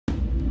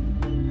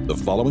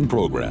The following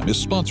program is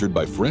sponsored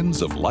by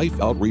Friends of Life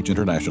Outreach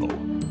International.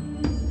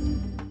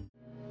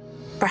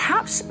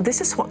 Perhaps this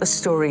is what the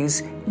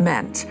stories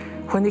meant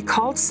when they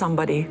called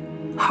somebody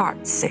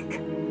heart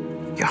sick.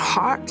 Your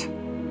heart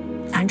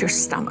and your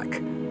stomach,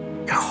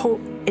 your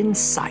whole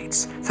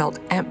insides felt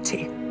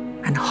empty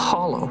and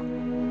hollow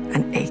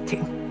and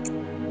aching.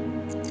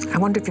 I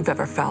wonder if you've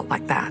ever felt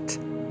like that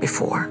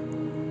before.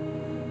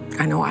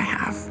 I know I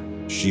have.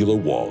 Sheila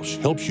Walsh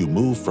helps you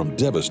move from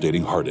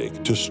devastating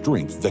heartache to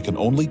strength that can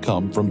only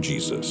come from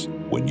Jesus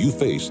when you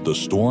face the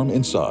storm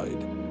inside.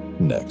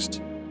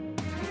 Next.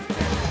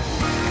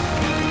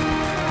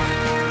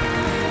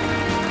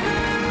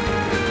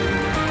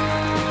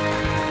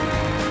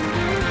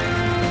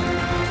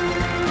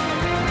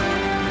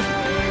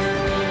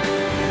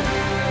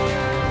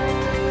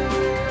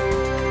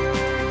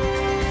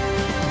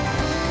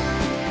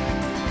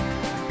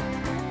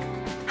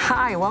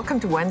 Hi, welcome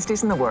to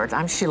Wednesdays in the Word.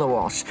 I'm Sheila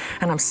Walsh,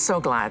 and I'm so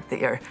glad that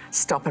you're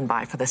stopping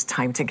by for this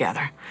time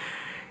together.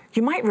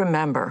 You might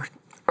remember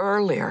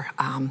earlier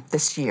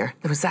this year,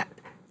 there was that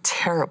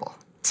terrible,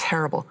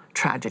 terrible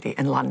tragedy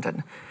in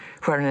London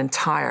where an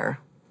entire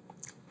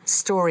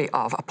story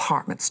of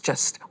apartments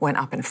just went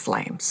up in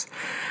flames.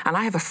 And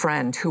I have a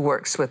friend who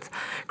works with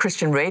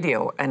Christian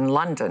radio in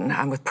London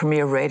and with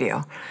Premier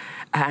Radio,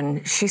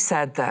 and she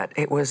said that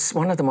it was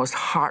one of the most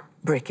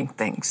heartbreaking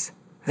things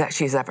that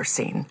she's ever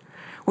seen.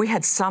 We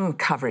had some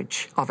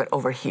coverage of it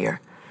over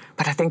here,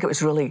 but I think it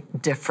was really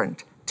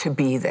different to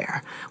be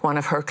there. One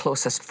of her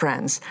closest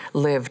friends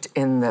lived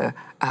in the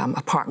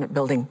apartment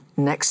building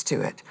next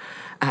to it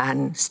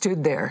and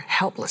stood there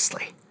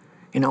helplessly,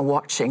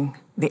 watching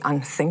the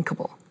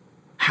unthinkable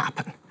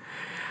happen.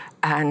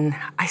 And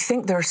I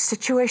think there are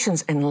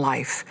situations in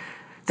life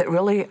that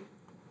really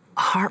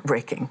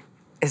heartbreaking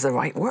is the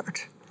right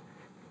word,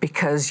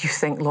 because you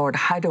think, Lord,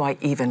 how do I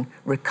even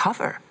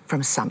recover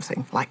from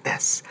something like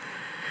this?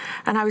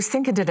 And I was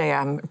thinking today,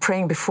 I'm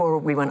praying before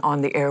we went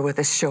on the air with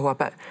this show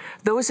about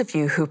those of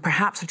you who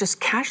perhaps are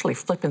just casually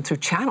flipping through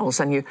channels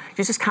and you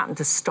just happen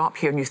to stop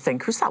here and you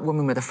think, who's that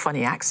woman with a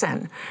funny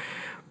accent?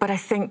 But I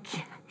think,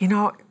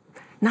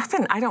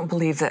 I don't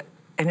believe that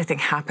anything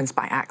happens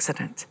by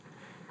accident.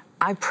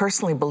 I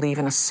personally believe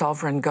in a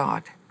sovereign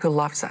God who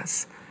loves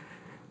us.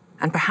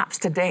 And perhaps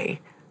today,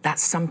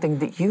 that's something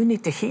that you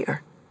need to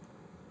hear,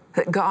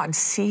 that God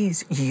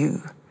sees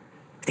you,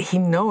 that He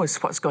knows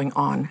what's going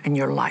on in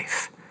your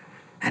life.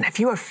 And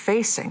if you are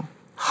facing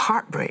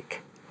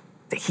heartbreak,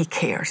 that He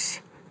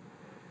cares.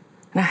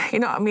 Now,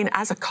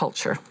 as a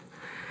culture,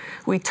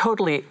 we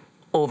totally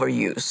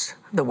overuse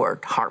the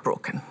word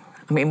heartbroken.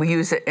 We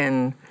use it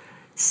in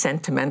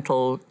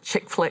sentimental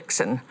chick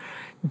flicks and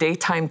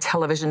daytime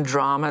television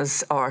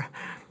dramas, or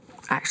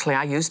actually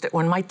I used it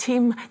when my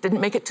team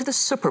didn't make it to the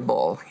Super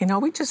Bowl.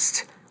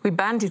 We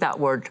bandy that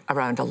word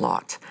around a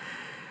lot.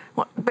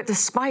 But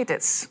despite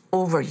its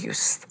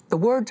overuse, the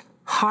word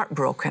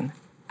heartbroken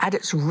at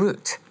its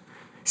root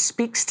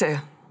speaks to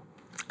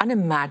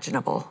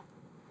unimaginable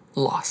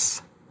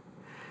loss.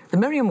 The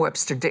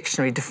Merriam-Webster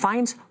Dictionary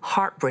defines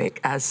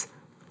heartbreak as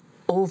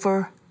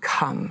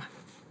overcome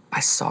by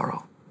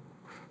sorrow.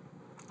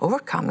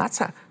 Overcome,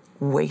 that's a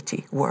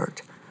weighty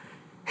word.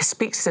 It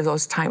speaks to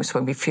those times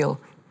when we feel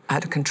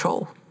out of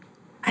control.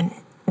 And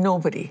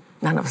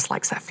none of us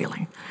likes that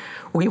feeling.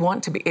 We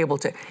want to be able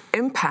to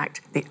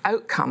impact the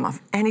outcome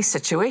of any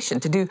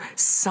situation, to do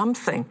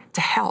something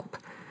to help.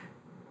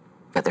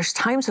 But there's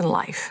times in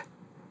life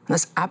when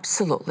there's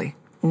absolutely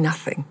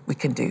nothing we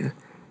can do,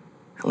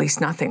 at least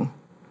nothing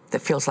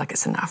that feels like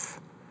it's enough.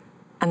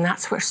 And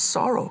that's where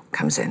sorrow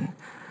comes in.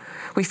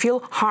 We feel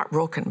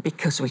heartbroken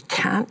because we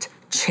can't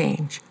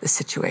change the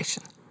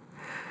situation.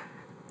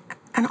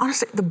 And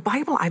honestly, the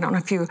Bible, I don't know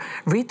if you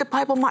read the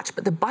Bible much,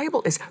 but the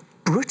Bible is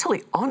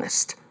brutally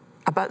honest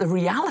about the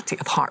reality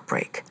of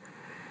heartbreak.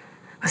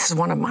 This is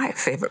one of my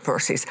favorite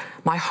verses.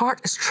 My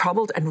heart is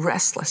troubled and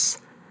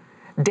restless.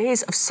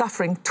 Days of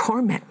suffering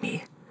torment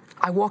me.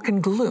 I walk in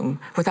gloom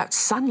without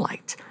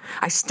sunlight.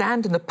 I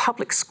stand in the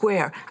public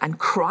square and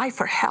cry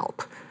for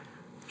help.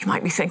 You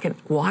might be thinking,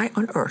 why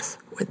on earth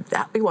would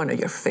that be one of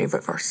your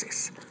favorite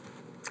verses?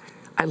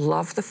 I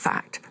love the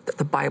fact that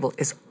the Bible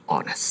is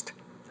honest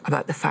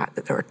about the fact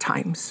that there are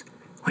times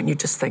when you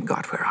just think,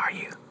 God, where are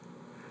you?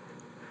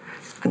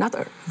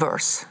 Another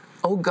verse,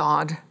 oh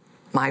God,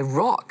 my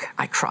rock,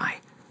 I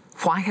cry.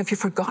 Why have you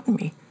forgotten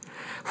me?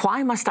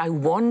 Why must I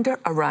wander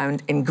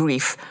around in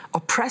grief,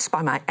 oppressed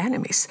by my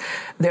enemies?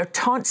 Their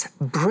taunts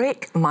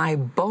break my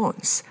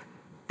bones.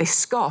 They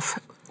scoff,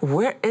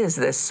 where is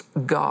this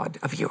God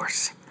of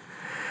yours?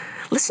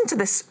 Listen to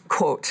this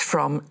quote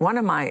from one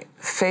of my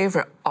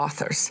favorite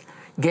authors,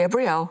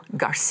 Gabriel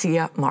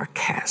Garcia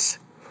Marquez.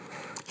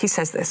 He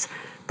says this,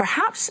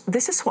 perhaps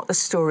this is what the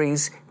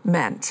stories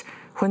meant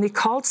when they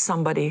called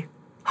somebody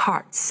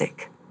heart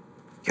sick.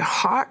 Your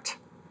heart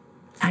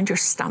and your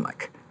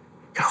stomach,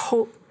 your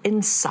whole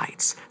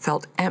insides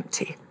felt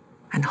empty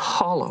and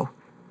hollow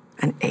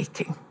and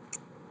aching.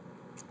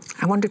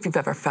 I wonder if you've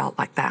ever felt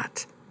like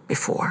that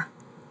before.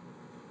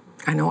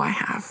 I know I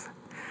have.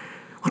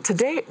 Well,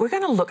 today we're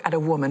going to look at a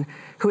woman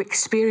who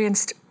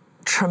experienced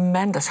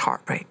tremendous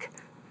heartbreak.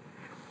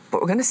 But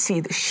we're going to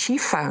see that she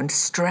found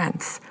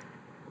strength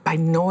by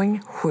knowing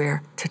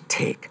where to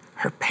take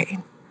her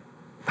pain,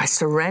 by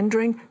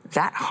surrendering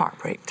that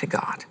heartbreak to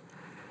God.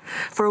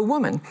 For a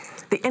woman,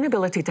 the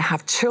inability to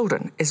have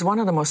children is one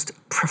of the most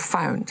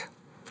profound,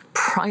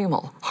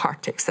 primal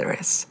heartaches there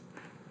is.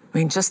 I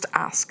mean, just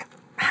ask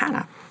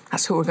Hannah.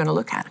 That's who we're going to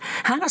look at.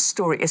 Hannah's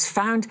story is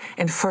found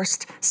in 1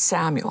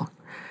 Samuel.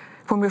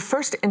 When we're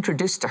first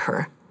introduced to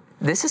her,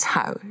 this is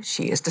how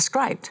she is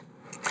described.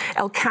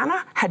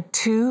 Elkanah had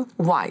 2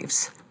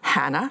 wives,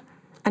 Hannah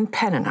and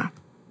Peninnah.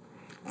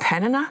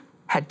 Peninnah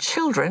had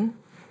children,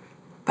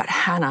 but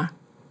Hannah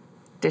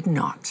did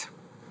not.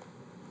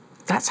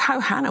 That's how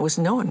Hannah was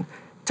known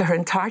to her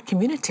entire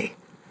community.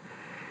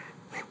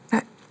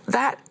 Now,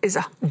 that is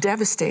a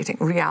devastating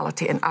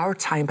reality in our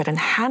time, but in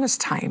Hannah's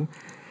time,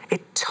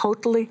 it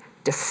totally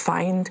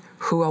defined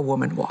who a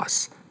woman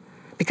was,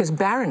 because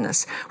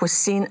barrenness was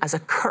seen as a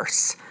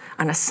curse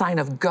and a sign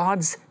of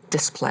God's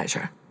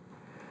displeasure.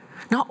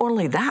 Not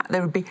only that,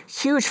 there would be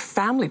huge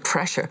family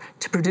pressure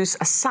to produce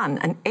a son,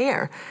 an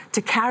heir,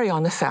 to carry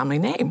on the family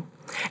name.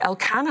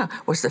 Elkanah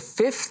was the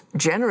 5th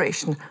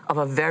generation of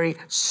a very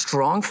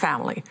strong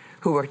family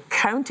who were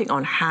counting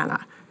on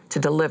Hannah to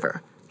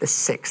deliver the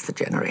 6th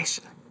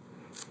generation.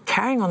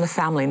 Carrying on the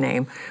family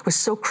name was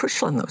so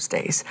crucial in those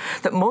days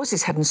that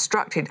Moses had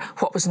instructed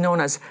what was known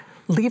as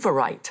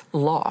Levirate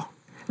law.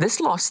 This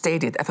law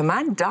stated if a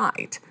man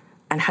died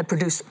and had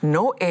produced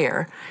no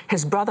heir,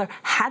 his brother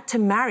had to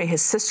marry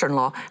his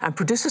sister-in-law and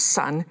produce a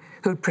son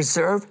who would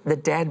preserve the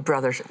dead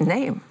brother's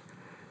name.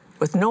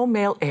 With no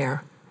male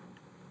heir,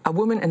 a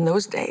woman in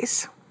those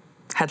days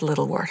had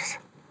little worth.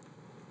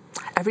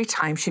 Every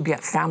time she'd be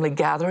at family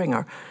gathering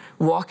or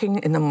walking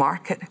in the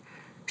market,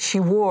 she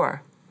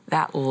wore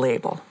that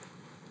label,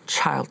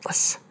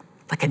 childless,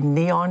 like a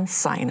neon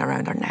sign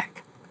around her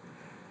neck.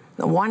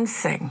 The one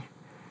thing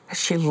that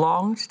she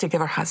longed to give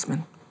her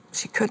husband,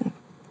 she couldn't.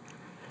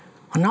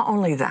 Well, not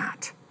only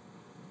that,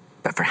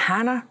 but for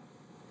Hannah,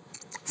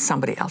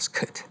 somebody else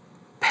could.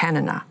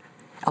 Peninnah,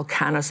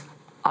 Elkanah's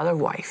other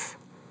wife,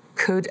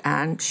 could,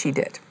 and she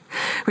did.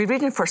 We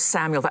read in 1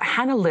 Samuel that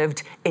Hannah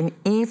lived in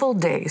evil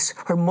days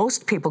where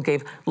most people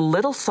gave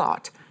little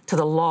thought to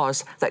the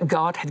laws that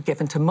God had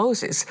given to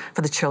Moses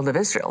for the children of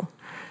Israel.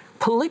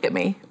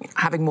 Polygamy,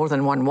 having more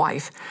than one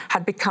wife,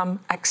 had become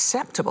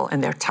acceptable in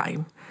their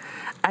time.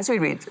 As we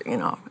read,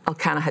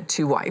 Elkanah had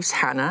 2 wives,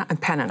 Hannah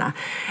and Peninnah.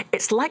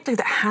 It's likely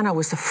that Hannah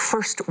was the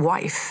first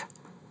wife,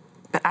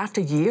 but after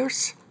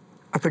years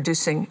of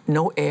producing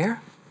no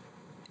heir,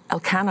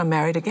 Elkanah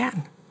married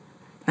again.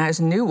 Now,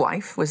 his new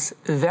wife was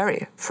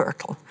very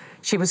fertile.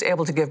 She was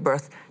able to give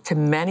birth to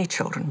many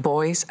children,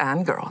 boys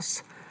and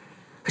girls.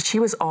 But she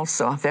was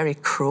also a very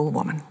cruel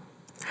woman.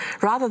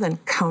 Rather than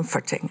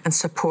comforting and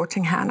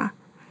supporting Hannah,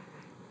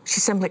 she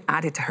simply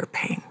added to her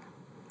pain,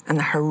 and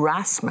the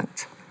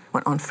harassment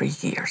went on for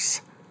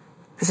years.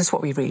 This is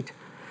what we read.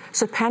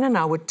 So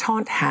Peninnah would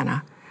taunt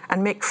Hannah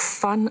and make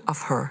fun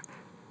of her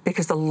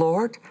because the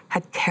Lord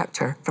had kept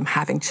her from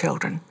having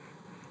children.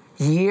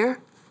 Year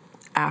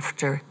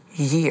after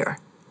year,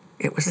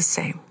 it was the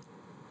same.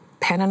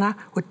 Peninnah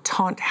would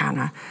taunt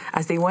Hannah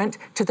as they went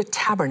to the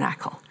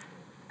tabernacle,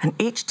 and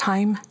each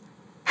time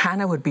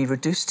Hannah would be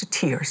reduced to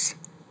tears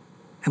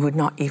and would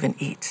not even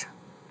eat.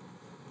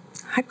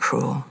 How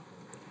cruel.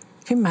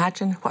 Can you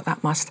imagine what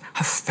that must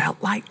have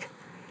felt like?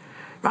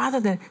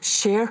 Rather than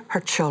share her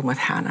children with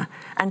Hannah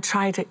and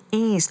try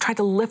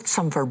to lift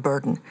some of her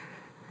burden,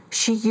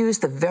 she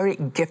used the very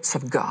gifts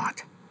of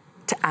God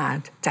to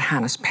add to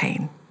Hannah's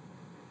pain.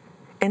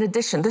 In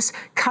addition, this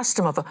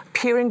custom of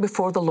appearing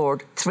before the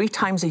Lord 3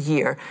 times a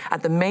year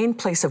at the main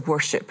place of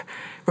worship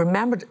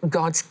remembered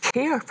God's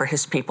care for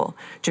his people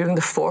during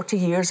the 40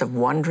 years of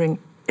wandering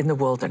in the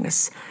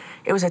wilderness.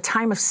 It was a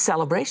time of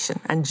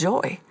celebration and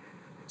joy.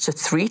 So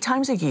 3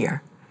 times a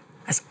year,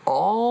 as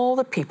all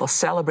the people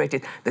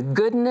celebrated the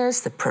goodness,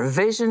 the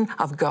provision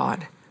of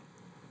God,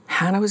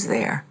 Hannah was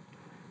there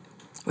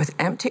with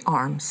empty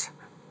arms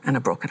and a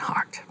broken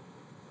heart.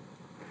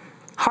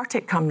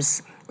 Heartache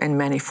comes in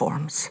many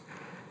forms.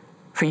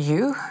 For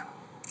you,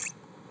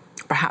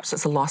 perhaps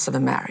it's the loss of a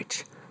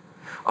marriage,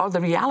 or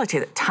the reality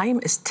that time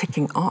is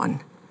ticking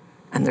on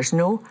and there's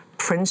no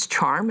Prince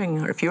Charming,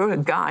 or if you're a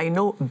guy,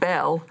 no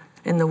Belle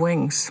in the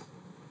wings.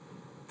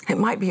 It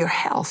might be your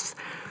health,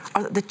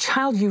 or that the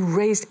child you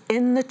raised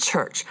in the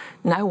church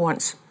now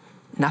wants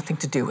nothing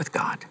to do with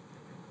God.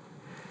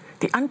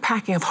 The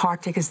unpacking of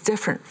heartache is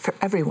different for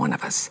every one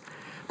of us,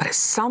 but at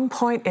some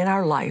point in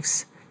our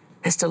lives,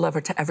 it's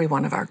delivered to every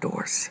one of our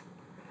doors.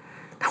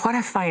 Now, what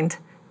I find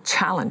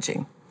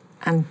challenging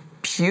and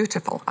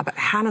beautiful about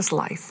Hannah's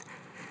life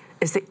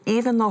is that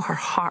even though her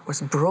heart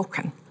was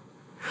broken,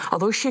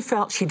 although she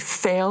felt she'd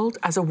failed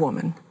as a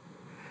woman,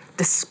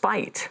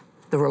 despite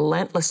the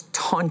relentless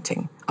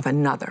taunting of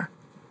another,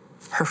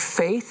 her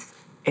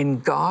faith in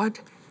God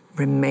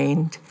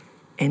remained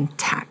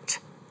intact.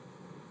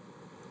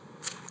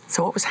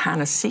 So what was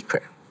Hannah's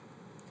secret?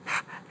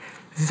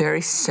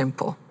 Very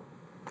simple.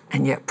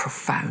 and yet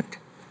profound.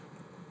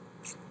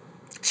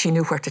 She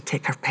knew where to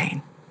take her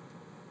pain.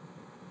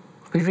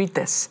 We read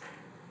this.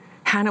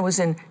 Hannah was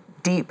in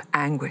deep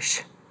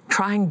anguish,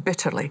 crying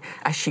bitterly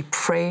as she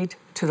prayed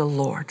to the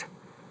Lord.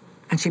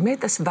 And she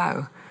made this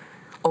vow,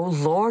 O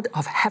Lord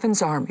of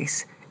heaven's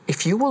armies,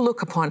 if you will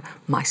look upon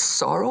my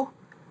sorrow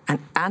and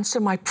answer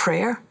my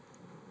prayer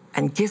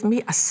and give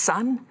me a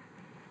son,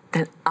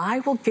 then I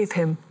will give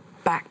him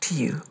back to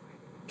you.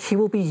 He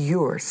will be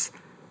yours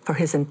for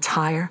his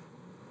entire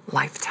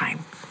lifetime.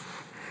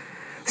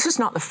 This is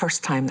not the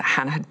first time that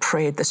Hannah had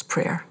prayed this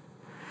prayer.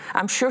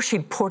 I'm sure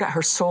she'd poured out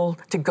her soul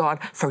to God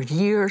for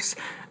years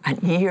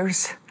and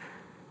years.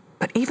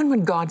 But even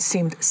when God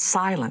seemed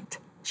silent,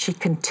 she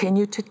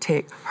continued to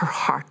take her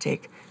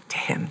heartache to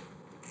him.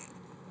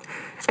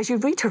 As you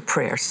read her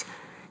prayers,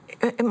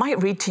 it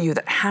might read to you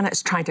that Hannah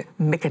is trying to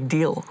make a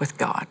deal with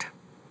God.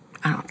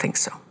 I don't think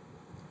so.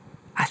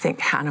 I think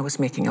Hannah was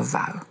making a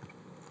vow.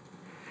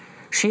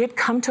 She had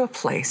come to a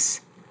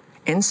place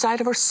inside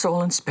of her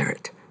soul and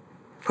spirit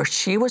where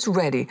she was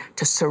ready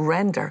to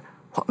surrender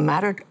what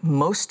mattered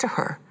most to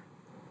her,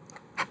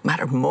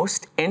 mattered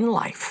most in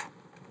life.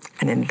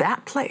 And in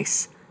that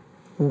place,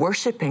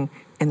 worshiping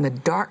in the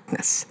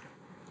darkness,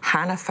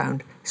 Hannah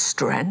found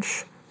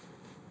strength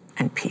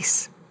and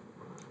peace.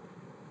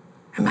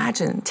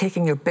 Imagine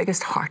taking your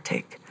biggest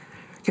heartache,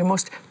 your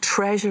most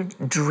treasured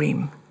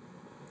dream,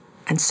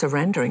 and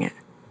surrendering it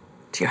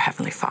to your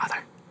Heavenly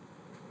Father.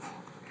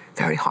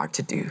 Very hard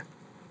to do.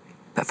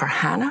 But for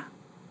Hannah,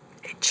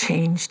 it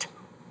changed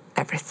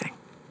everything.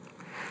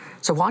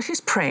 So while she's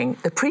praying,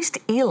 the priest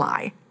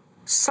Eli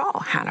saw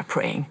Hannah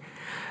praying.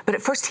 But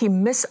at first he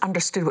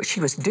misunderstood what she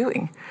was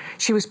doing.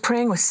 She was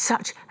praying with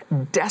such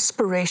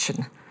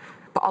desperation.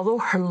 But although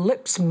her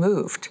lips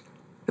moved,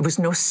 there was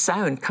no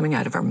sound coming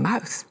out of her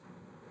mouth.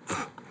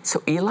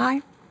 So Eli,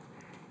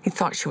 he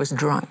thought she was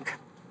drunk.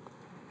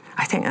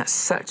 I think that's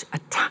such a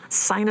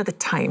sign of the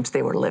times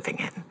they were living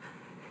in.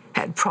 It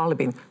had probably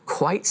been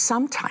quite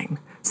some time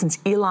since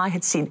Eli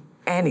had seen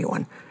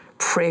anyone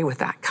pray with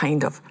that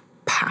kind of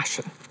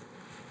passion.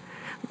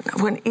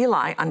 When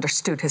Eli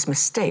understood his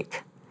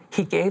mistake,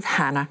 he gave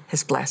Hannah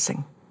his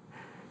blessing.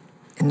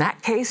 In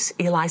that case,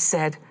 Eli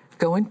said,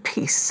 "Go in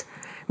peace.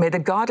 May the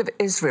God of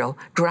Israel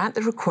grant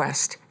the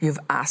request you've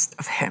asked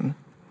of him."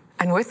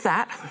 And with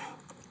that,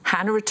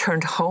 Hannah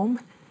returned home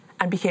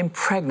and became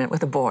pregnant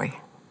with a boy.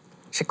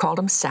 She called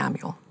him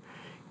Samuel,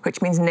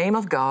 which means name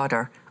of God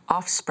or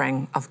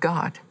offspring of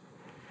God.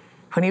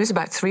 When he was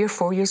about 3 or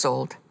 4 years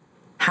old,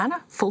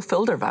 Hannah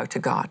fulfilled her vow to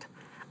God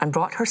and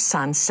brought her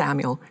son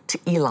Samuel to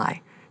Eli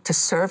to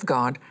serve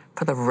God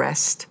for the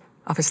rest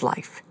of his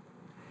life.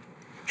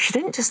 She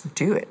didn't just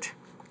do it.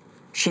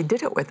 She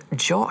did it with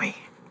joy.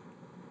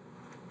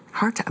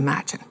 Hard to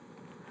imagine.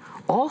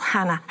 All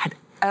Hannah had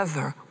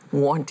ever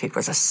wanted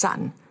was a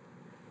son.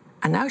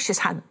 And now she's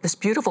had this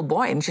beautiful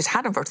boy, and she's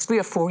had him for 3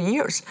 or 4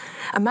 years.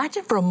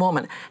 Imagine for a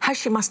moment how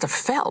she must have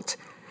felt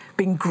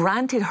being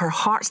granted her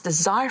heart's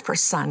desire for a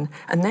son,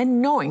 and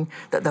then knowing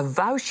that the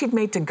vow she'd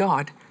made to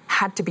God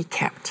had to be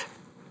kept.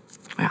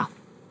 Well,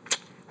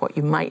 what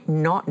you might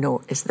not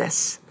know is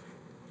this.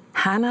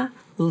 Hannah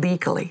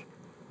legally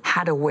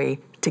had a way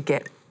to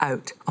get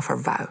out of her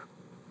vow.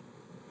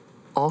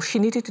 All she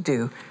needed to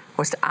do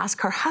was to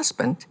ask her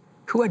husband,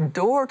 who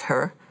adored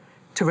her,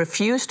 to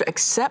refuse to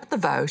accept the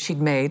vow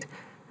she'd made,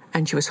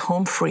 and she was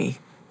home free.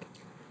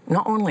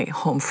 Not only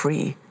home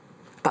free,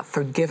 but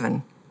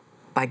forgiven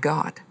by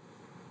God.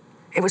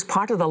 It was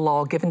part of the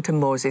law given to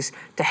Moses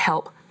to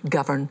help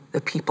govern the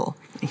people.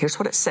 And here's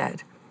what it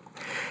said.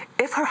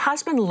 If her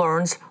husband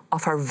learns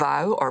of her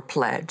vow or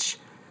pledge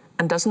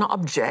and does not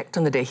object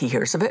on the day he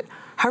hears of it,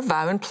 her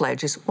vow and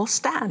pledges will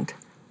stand.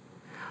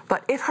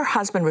 But if her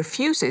husband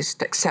refuses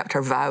to accept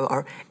her vow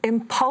or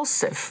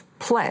impulsive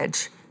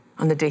pledge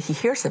on the day he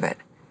hears of it,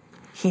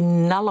 he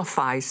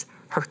nullifies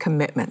her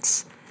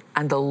commitments,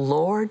 and the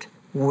Lord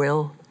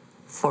will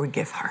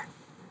forgive her.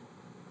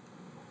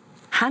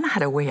 Hannah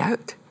had a way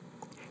out.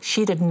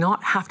 She did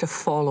not have to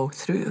follow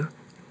through.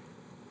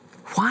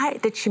 Why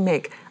did she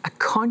make a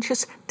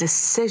conscious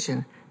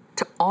decision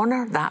to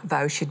honor that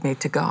vow she'd made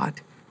to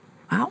God?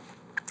 Well,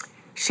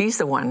 she's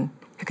the one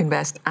who can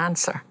best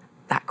answer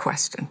that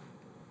question.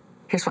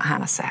 Here's what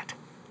Hannah said.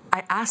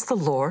 I asked the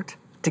Lord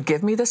to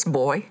give me this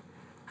boy,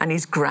 and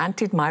he's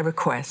granted my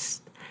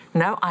request.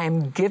 Now I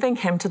am giving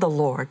him to the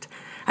Lord,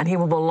 and he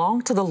will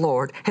belong to the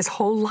Lord his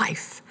whole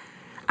life.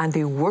 And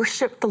they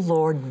worshiped the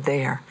Lord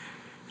there.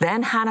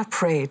 Then Hannah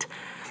prayed,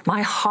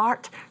 my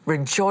heart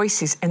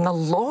rejoices in the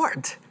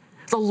Lord.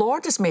 The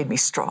Lord has made me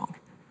strong.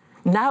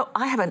 Now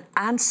I have an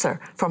answer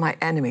for my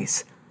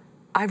enemies.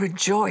 I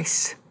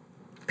rejoice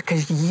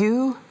because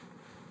you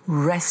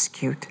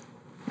rescued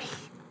me.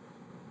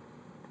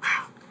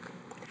 Wow.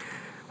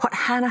 What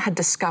Hannah had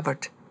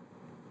discovered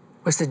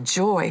was the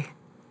joy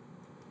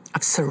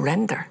of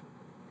surrender,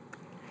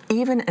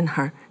 even in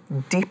her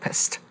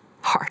deepest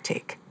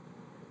heartache.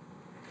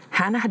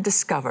 Hannah had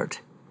discovered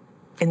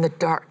in the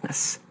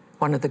darkness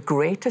one of the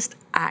greatest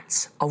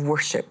acts of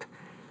worship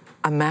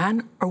a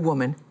man or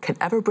woman can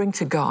ever bring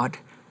to God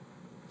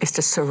is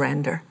to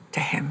surrender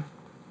to Him.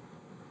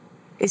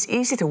 It's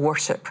easy to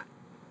worship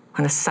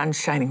when the sun's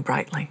shining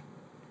brightly.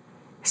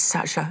 It's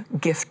such a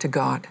gift to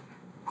God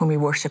when we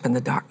worship in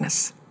the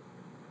darkness.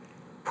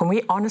 When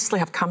we honestly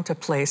have come to a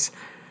place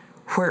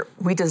where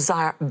we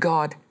desire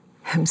God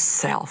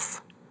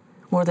Himself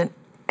more than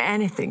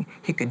anything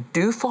He could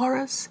do for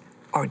us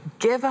or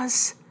give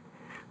us,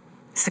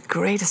 it's the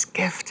greatest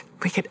gift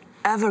we could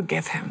ever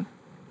give Him.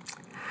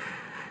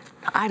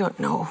 I don't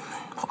know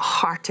what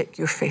heartache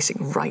you're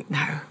facing right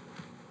now,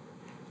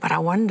 but I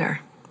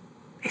wonder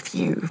if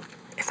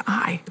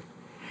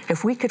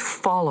we could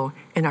follow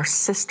in our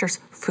sister's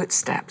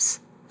footsteps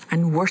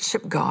and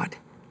worship God,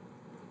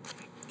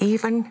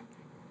 even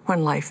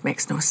when life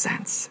makes no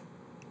sense.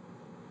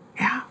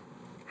 Yeah.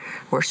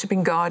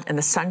 Worshiping God in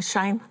the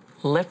sunshine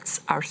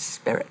lifts our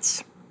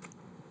spirits.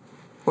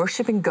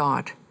 Worshiping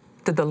God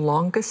through the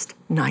longest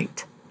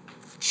night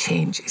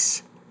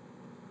changes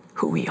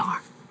who we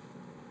are.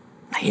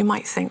 Now you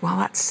might think, well,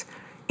 that's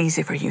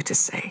easy for you to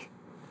say.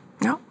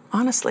 No,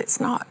 honestly, it's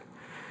not.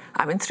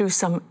 I've been through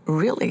some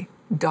really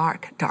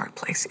dark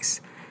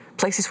places.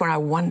 Places where I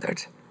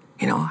wondered,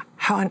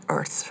 how on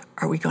earth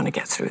are we going to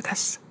get through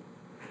this?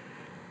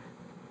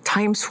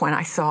 Times when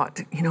I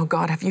thought,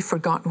 God, have you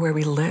forgotten where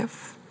we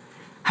live?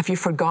 Have you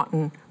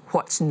forgotten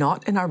what's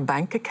not in our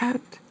bank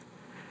account?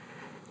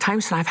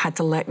 Times when I've had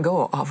to let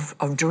go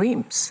of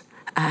dreams.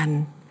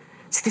 And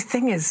see, the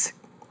thing is,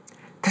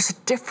 there's a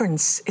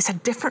difference. It's a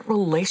different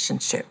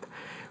relationship.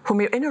 When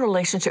we're in a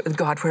relationship with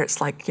God where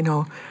it's like,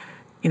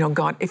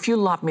 God, if you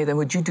love me, then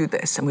would you do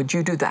this? And would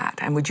you do that?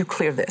 And would you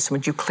clear this? And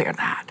would you clear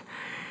that?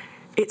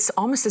 It's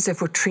almost as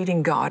if we're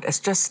treating God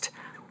as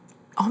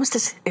almost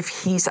as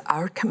if He's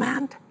our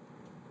command.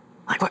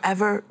 Like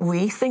whatever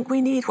we think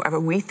we need, whatever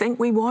we think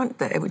we want,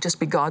 that it would just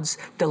be God's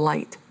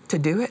delight to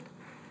do it.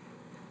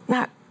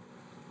 Now,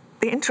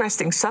 the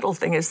interesting, subtle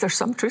thing is there's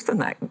some truth in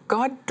that.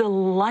 God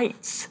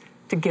delights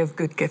to give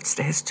good gifts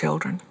to His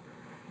children.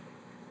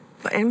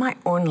 But in my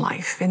own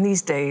life, in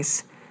these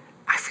days,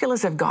 I feel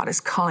as if God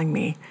is calling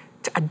me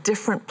to a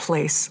different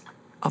place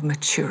of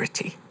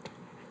maturity,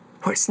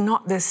 where it's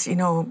not this,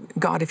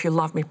 God, if you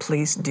love me,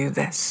 please do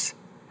this.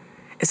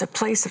 It's a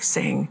place of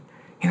saying,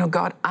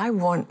 God, I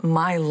want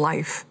my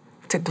life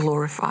to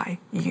glorify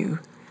you,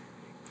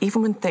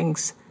 even when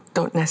things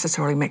don't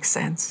necessarily make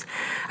sense.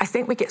 I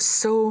think we get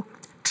so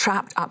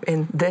trapped up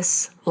in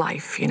this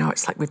life.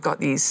 It's like we've got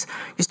these,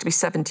 used to be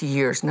 70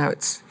 years, now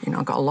it's,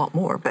 got a lot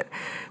more. But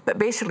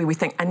basically we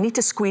think, I need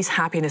to squeeze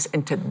happiness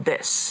into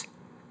this.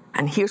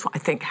 And here's what I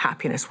think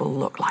happiness will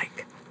look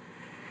like.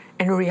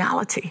 In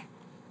reality,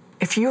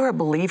 if you're a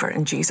believer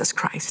in Jesus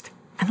Christ,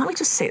 and let me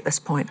just say at this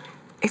point,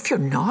 if you're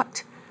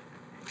not,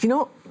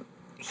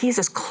 He's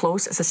as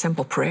close as a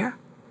simple prayer.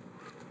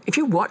 If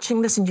you're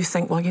watching this and you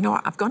think, well,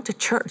 what, I've gone to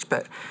church,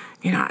 but,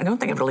 I don't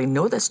think I really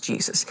know this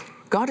Jesus.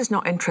 God is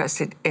not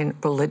interested in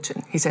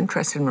religion. He's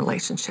interested in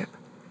relationship.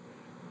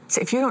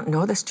 So if you don't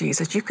know this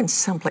Jesus, you can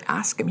simply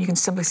ask Him. You can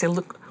simply say,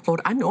 look,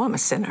 Lord, I know I'm a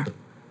sinner.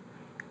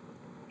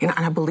 And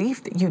I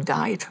believe that you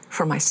died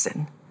for my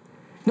sin.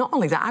 Not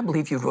only that, I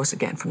believe you rose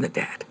again from the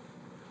dead.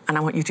 And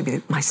I want you to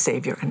be my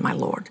Savior and my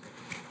Lord.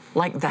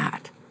 Like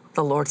that,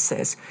 the Lord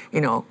says,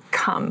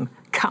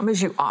 come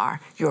as you are,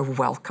 you're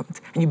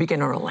welcomed. And you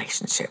begin a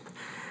relationship.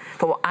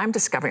 But what I'm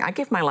discovering, I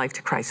gave my life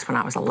to Christ when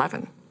I was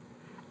 11.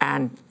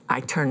 And I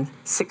turned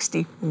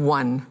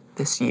 61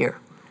 this year.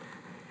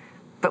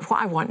 But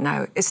what I want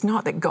now is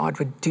not that God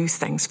would do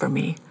things for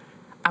me.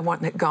 I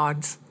want that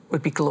God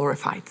would be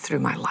glorified through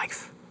my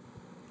life.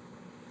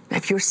 Now,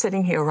 if you're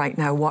sitting here right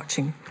now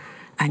watching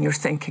and you're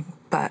thinking,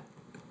 but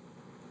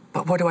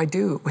what do I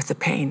do with the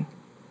pain?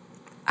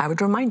 I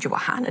would remind you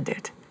what Hannah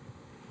did.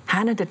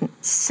 Hannah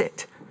didn't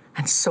sit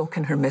and soak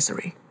in her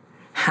misery.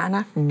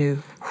 Hannah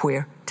knew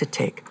where to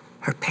take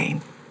her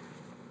pain.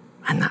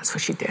 And that's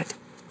what she did.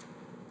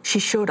 She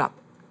showed up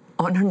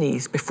on her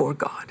knees before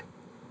God,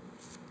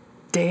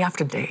 day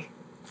after day,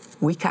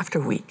 week after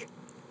week,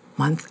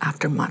 month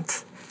after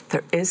month.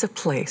 There is a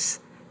place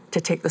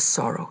to take the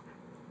sorrow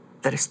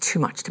that is too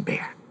much to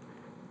bear.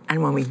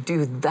 And when we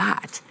do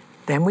that,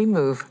 then we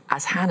move,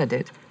 as Hannah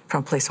did,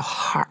 from a place of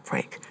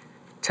heartbreak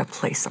to a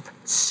place of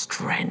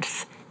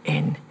strength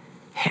in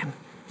Him.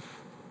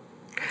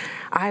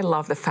 I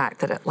love the fact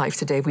that at Life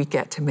Today we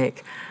get to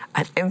make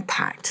an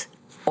impact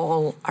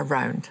all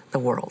around the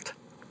world.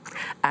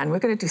 And we're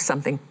going to do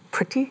something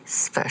pretty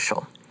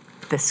special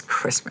this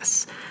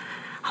Christmas.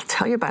 I'll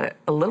tell you about it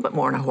a little bit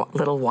more in a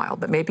little while,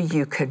 but maybe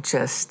you could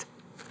just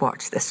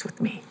watch this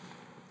with me.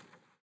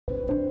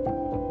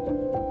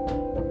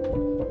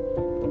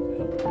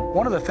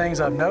 One of the things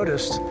I've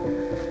noticed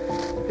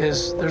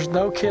is there's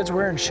no kids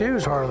wearing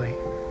shoes hardly.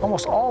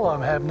 Almost all of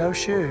them have no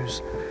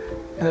shoes.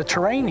 And the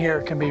terrain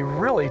here can be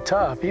really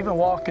tough, even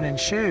walking in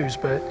shoes,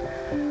 but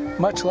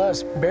much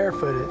less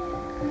barefooted.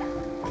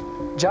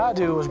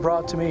 Jadu was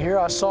brought to me here.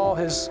 I saw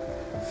his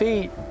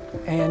feet,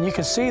 and you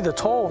can see the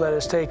toll that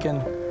it's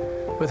taken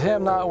with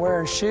him not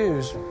wearing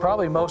shoes,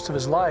 probably most of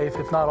his life,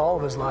 if not all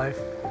of his life.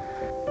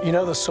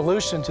 The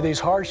solution to these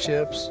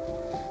hardships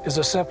is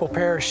a simple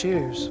pair of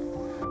shoes.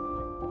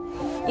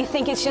 You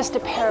think it's just a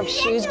pair of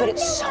shoes, but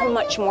it's so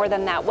much more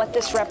than that. What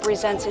this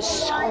represents is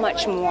so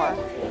much more.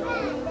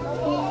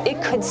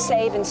 It could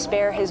save and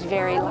spare his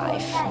very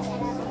life.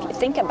 If you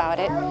think about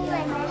it,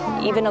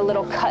 even a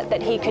little cut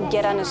that he could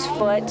get on his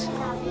foot,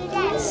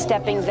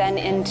 stepping then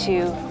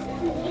into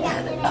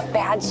a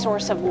bad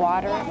source of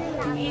water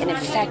and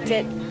infect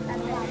it.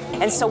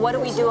 And so what do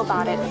we do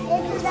about it?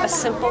 A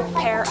simple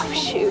pair of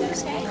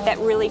shoes that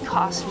really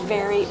cost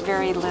very,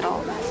 very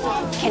little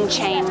can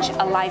change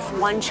a life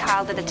one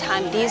child at a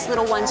time. These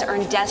little ones are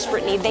in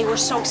desperate need. They were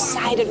so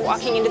excited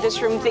walking into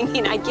this room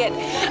thinking, I get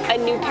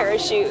a new pair of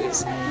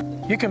shoes.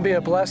 You can be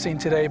a blessing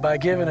today by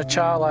giving a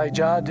child like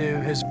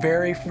Jadu his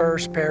very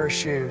first pair of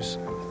shoes.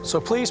 So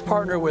please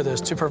partner with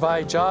us to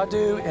provide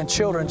Jadu and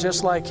children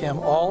just like him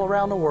all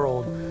around the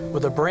world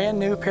with a brand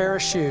new pair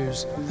of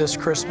shoes this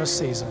Christmas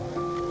season.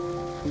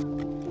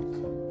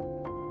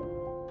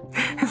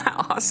 Isn't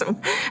that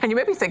awesome? And you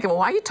may be thinking, well,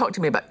 why are you talking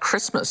to me about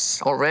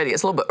Christmas already?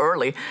 It's a little bit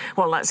early.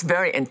 Well, that's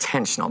very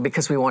intentional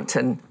because we want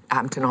to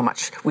know how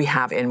much we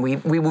have in. We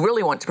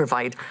really want to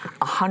provide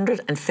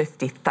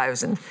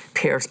 150,000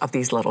 pairs of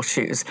these little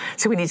shoes.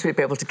 So we need to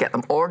be able to get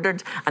them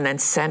ordered and then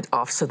sent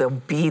off so they'll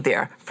be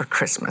there for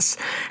Christmas.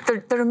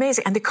 They're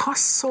amazing and they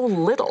cost so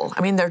little.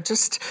 I mean, they're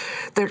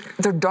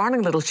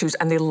darling little shoes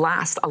and they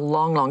last a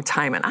long, long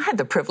time. And I had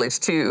the privilege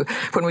too,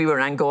 when we were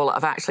in Angola,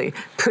 of actually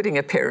putting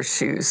a pair of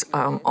shoes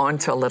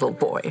onto a little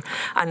boy.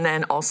 And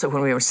then also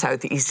when we were in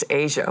Southeast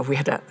Asia, we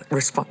had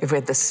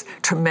this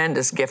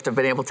tremendous gift of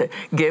being able to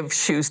give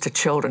shoes to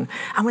children.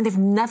 And when they've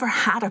never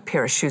had a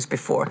pair of shoes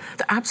before,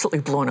 they're absolutely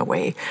blown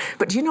away.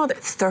 But do you know that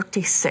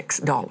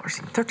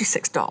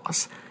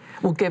 $36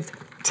 will give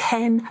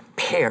 10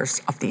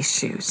 pairs of these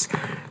shoes,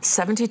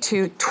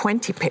 72,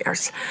 20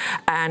 pairs,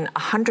 and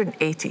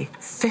 180,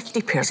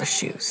 50 pairs of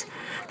shoes.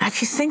 Now,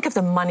 if you think of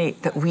the money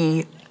that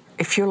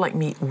if you're like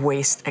me,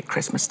 waste at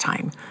Christmas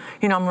time.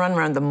 You know, I'm running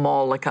around the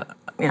mall like a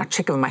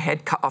chicken with my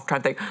head cut off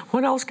trying to think,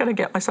 what else can I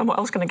get my son? What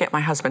else can I get my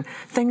husband?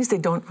 Things they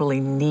don't really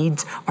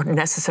need or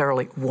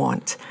necessarily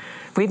want.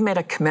 We've made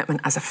a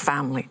commitment as a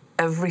family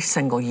every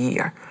single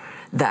year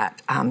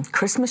that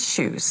Christmas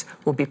shoes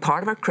will be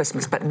part of our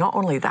Christmas, but not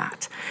only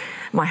that.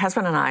 My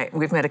husband and I,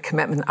 we've made a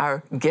commitment.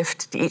 Our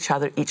gift to each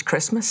other each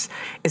Christmas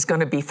is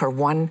going to be for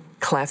one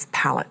cleft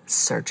palate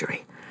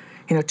surgery.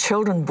 You know,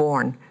 children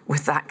born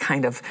with that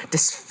kind of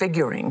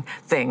disfiguring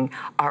thing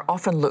are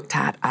often looked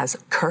at as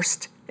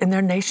cursed in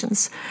their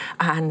nations.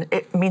 And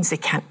it means they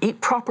can't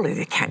eat properly,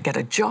 they can't get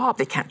a job,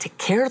 they can't take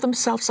care of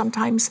themselves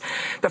sometimes.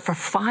 But for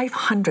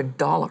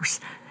 $500,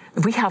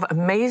 we have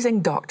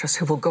amazing doctors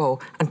who will go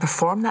and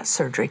perform that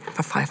surgery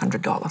for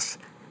 $500.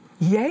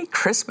 Yay,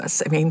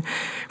 Christmas. I mean,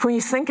 when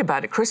you think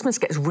about it, Christmas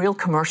gets real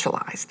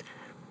commercialized.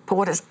 But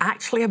what it's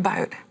actually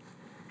about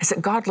is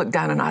that God looked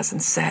down on us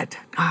and said,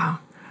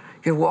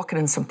 you're walking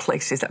in some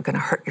places that are going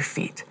to hurt your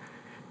feet.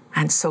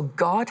 And so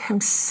God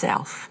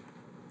himself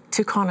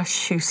took on a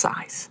shoe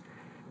size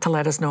to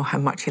let us know how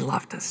much he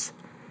loved us.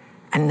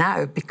 And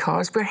now,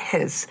 because we're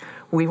his,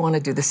 we want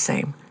to do the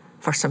same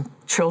for some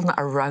children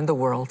around the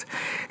world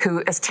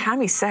who, as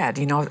Tammy said,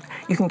 you know,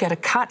 you can get a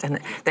cut and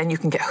then you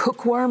can get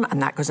hookworm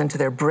and that goes into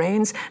their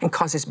brains and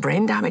causes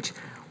brain damage.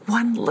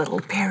 One little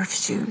pair of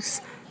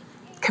shoes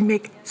can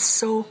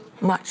so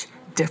much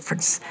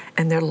difference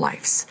in their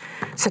lives.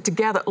 So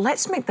together,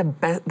 let's make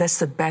this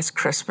the best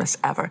Christmas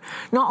ever.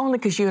 Not only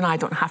because you and I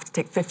don't have to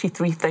take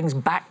 53 things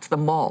back to the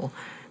mall,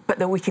 but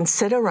that we can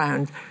sit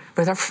around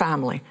with our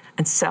family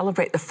and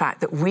celebrate the fact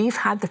that we've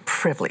had the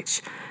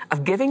privilege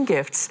of giving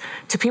gifts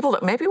to people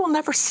that maybe we'll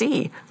never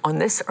see on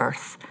this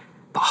earth,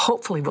 but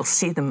hopefully we'll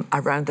see them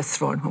around the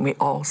throne when we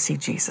all see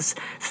Jesus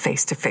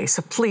face to face.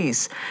 So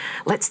please,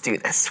 let's do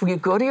this. Will you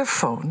go to your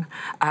phone,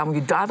 will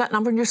you dial that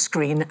number on your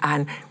screen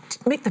and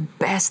make the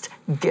best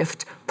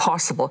gift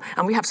possible.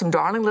 And we have some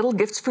darling little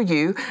gifts for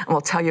you, and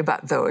we'll tell you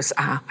about those.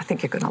 I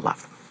think you're going to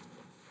love them.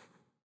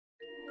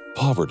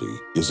 Poverty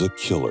is a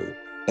killer,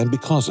 and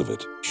because of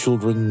it,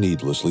 children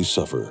needlessly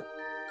suffer,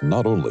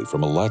 not only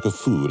from a lack of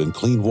food and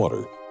clean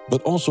water,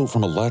 but also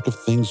from a lack of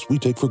things we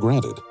take for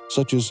granted,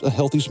 such as a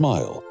healthy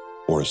smile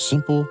or a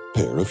simple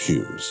pair of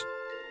shoes.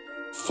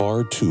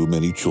 Far too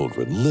many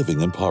children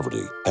living in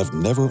poverty have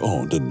never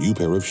owned a new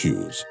pair of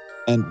shoes.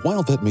 And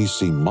while that may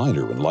seem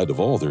minor in light of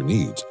all their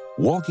needs,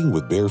 walking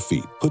with bare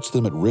feet puts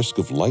them at risk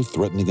of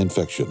life-threatening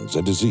infections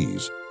and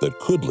disease that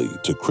could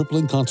lead to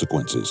crippling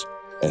consequences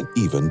and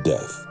even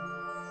death.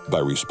 By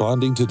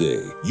responding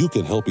today, you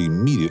can help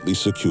immediately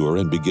secure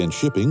and begin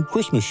shipping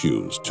Christmas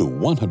shoes to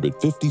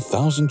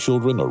 150,000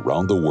 children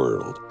around the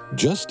world,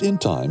 just in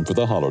time for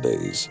the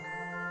holidays.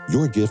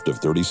 Your gift of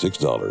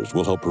 $36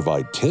 will help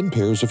provide 10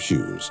 pairs of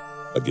shoes.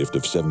 A gift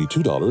of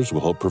 $72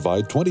 will help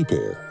provide 20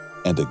 pair.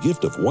 And a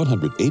gift of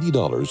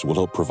 $180 will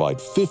help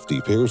provide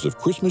 50 pairs of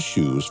Christmas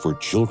shoes for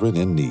children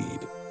in need.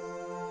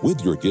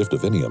 With your gift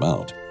of any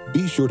amount,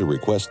 be sure to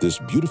request this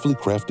beautifully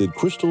crafted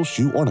crystal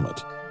shoe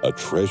ornament, a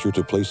treasure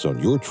to place on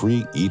your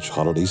tree each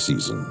holiday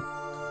season.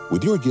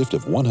 With your gift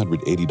of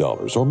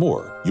 $180 or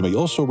more, you may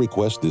also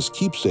request this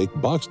keepsake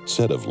boxed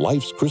set of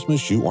Life's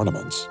Christmas shoe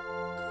ornaments.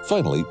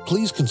 Finally,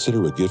 please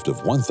consider a gift of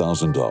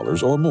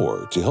 $1,000 or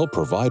more to help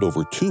provide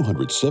over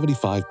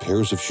 275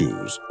 pairs of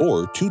shoes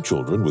or 2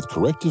 children with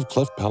corrective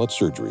cleft palate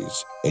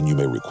surgeries, and you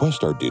may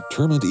request our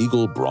Determined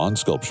Eagle bronze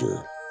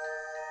sculpture.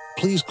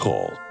 Please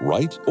call,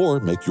 write, or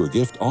make your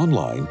gift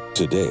online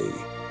today.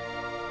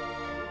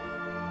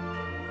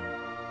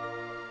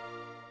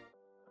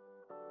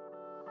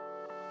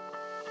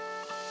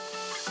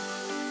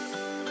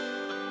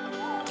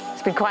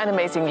 It's been quite an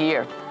amazing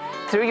year.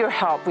 Through your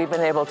help, we've been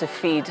able to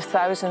feed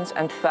thousands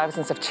and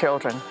thousands of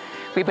children.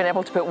 We've been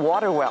able to put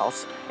water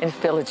wells in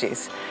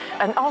villages.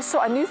 And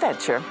also a new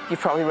venture, you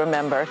probably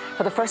remember,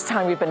 for the first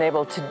time we've been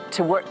able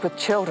to work with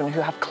children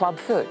who have club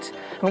foot.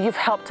 I mean, you've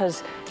helped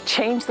us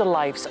change the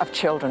lives of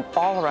children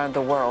all around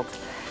the world.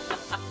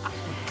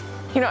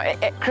 You know,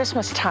 at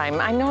Christmas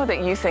time, I know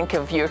that you think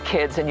of your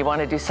kids and you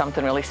want to do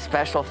something really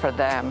special for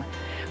them.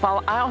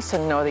 Well, I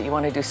also know that you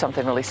want to do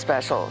something really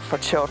special for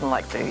children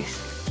like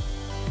these.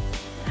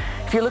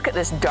 If you look at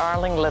this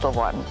darling little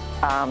one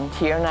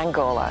here in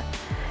Angola,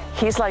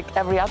 he's like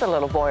every other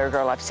little boy or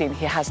girl I've seen.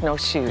 He has no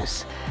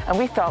shoes. And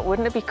we thought,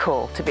 wouldn't it be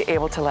cool to be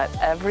able to let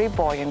every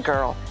boy and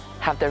girl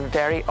have their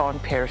very own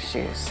pair of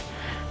shoes?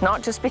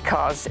 Not just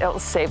because it'll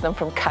save them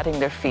from cutting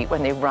their feet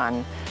when they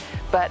run,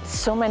 but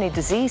so many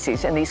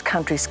diseases in these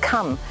countries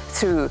come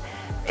through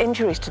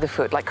injuries to the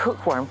foot, like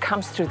hookworm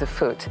comes through the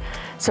foot.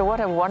 So what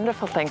a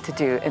wonderful thing to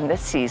do in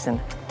this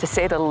season, to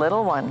say to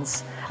little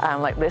ones,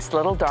 like this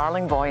little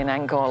darling boy in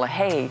Angola,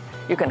 hey,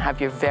 you can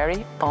have your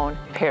very own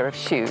pair of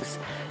shoes.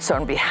 So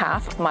on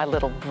behalf of my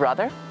little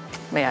brother,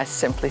 may I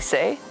simply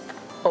say,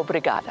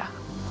 obrigada.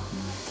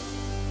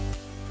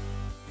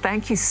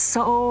 Thank you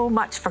so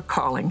much for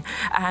calling.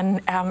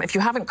 And if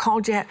you haven't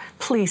called yet,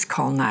 please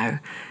call now.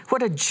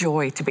 What a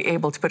joy to be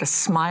able to put a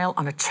smile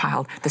on a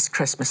child this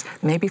Christmas,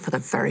 maybe for the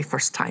very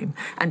first time,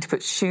 and to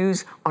put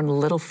shoes on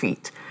little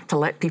feet to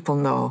let people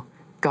know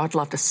God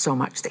loved us so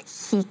much that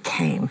He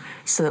came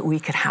so that we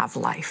could have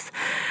life.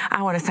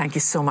 I want to thank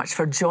you so much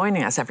for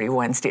joining us every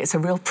Wednesday. It's a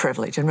real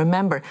privilege. And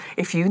remember,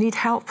 if you need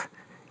help,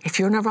 if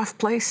you're in a rough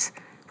place,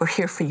 we're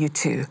here for you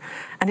too.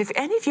 And if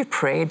any of you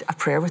prayed a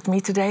prayer with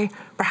me today,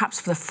 perhaps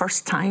for the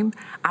first time,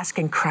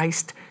 asking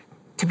Christ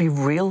to be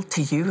real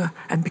to you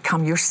and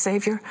become your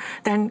Savior,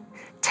 then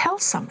tell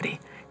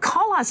somebody.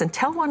 Call us and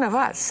tell one of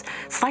us.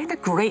 Find a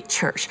great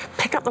church.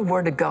 Pick up the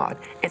Word of God.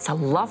 It's a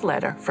love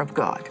letter from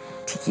God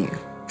to you.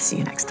 See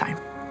you next time.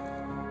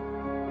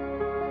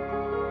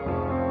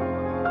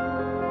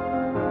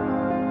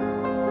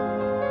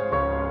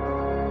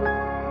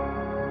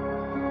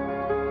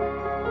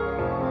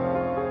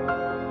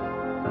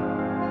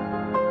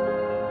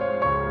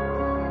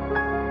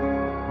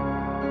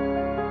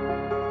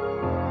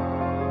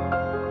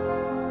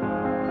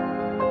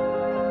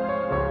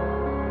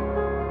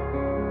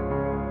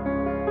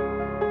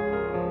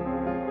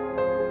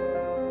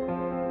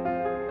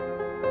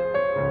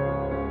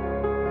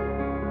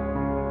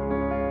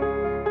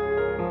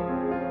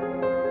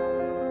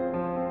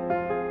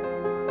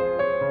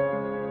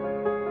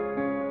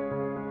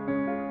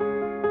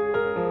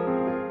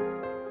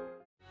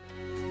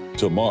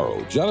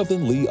 Tomorrow,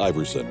 Jonathan Lee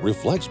Iverson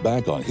reflects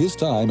back on his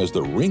time as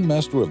the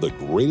ringmaster of the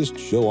greatest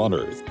show on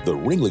earth, the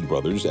Ringling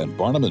Brothers and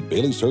Barnum and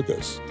Bailey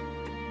Circus.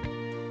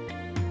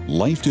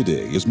 Life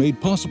Today is made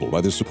possible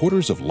by the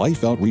supporters of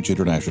Life Outreach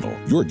International.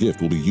 Your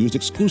gift will be used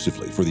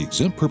exclusively for the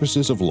exempt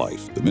purposes of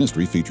life. The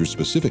ministry features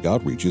specific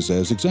outreaches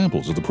as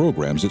examples of the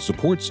programs it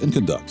supports and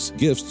conducts.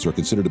 Gifts are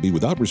considered to be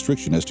without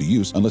restriction as to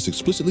use unless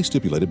explicitly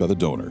stipulated by the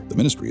donor. The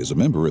ministry is a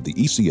member of the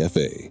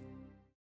ECFA.